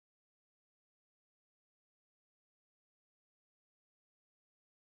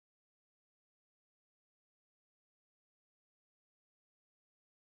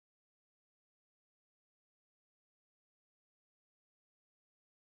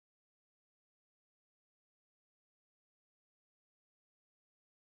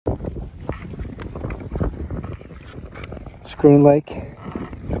Schroon Lake,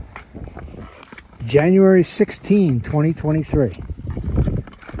 January 16, 2023.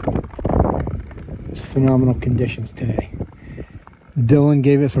 Just phenomenal conditions today. Dylan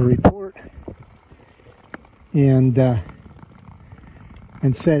gave us a report and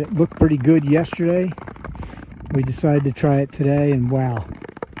said it looked pretty good yesterday. We decided to try it today, and wow,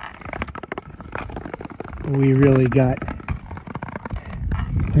 we really got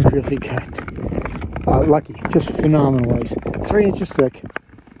lucky. Just phenomenal ice. 3 inches thick.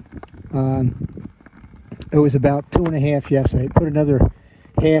 It was about 2.5 yesterday. Put another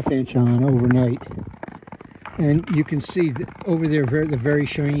 ½ inch on overnight, and you can see over there the very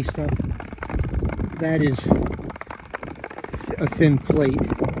shiny stuff. That is a thin plate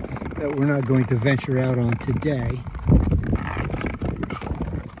that we're not going to venture out on today.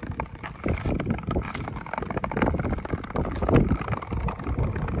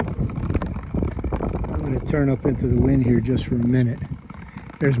 I'm going to turn up into the wind here just for a minute.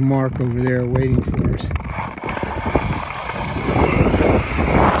 There's Mark over there waiting for us.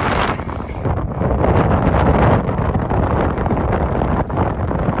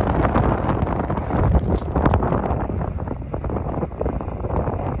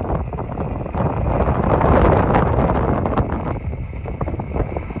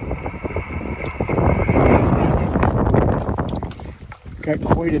 Got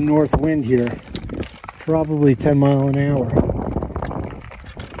quite a north wind here, probably 10 miles an hour.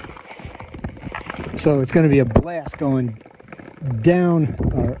 So it's going to be a blast going down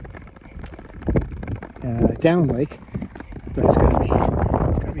down lake, but it's going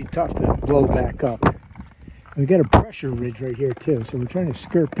to be tough to blow back up. And we got a pressure ridge right here too, so we're trying to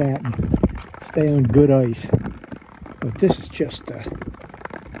skirt that and stay on good ice. But this is just, God,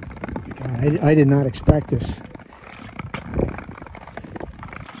 I did not expect this.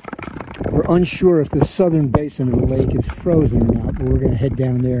 We're unsure if the southern basin of the lake is frozen or not, but we're going to head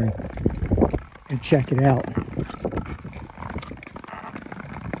down there and check it out.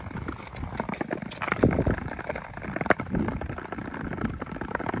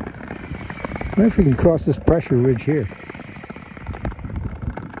 I wonder if we can cross this pressure ridge here.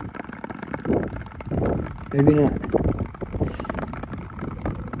 Maybe not.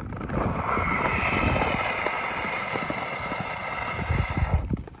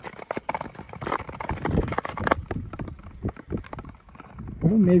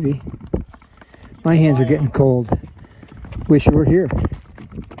 Well, maybe. My hands are getting cold. Wish you were here.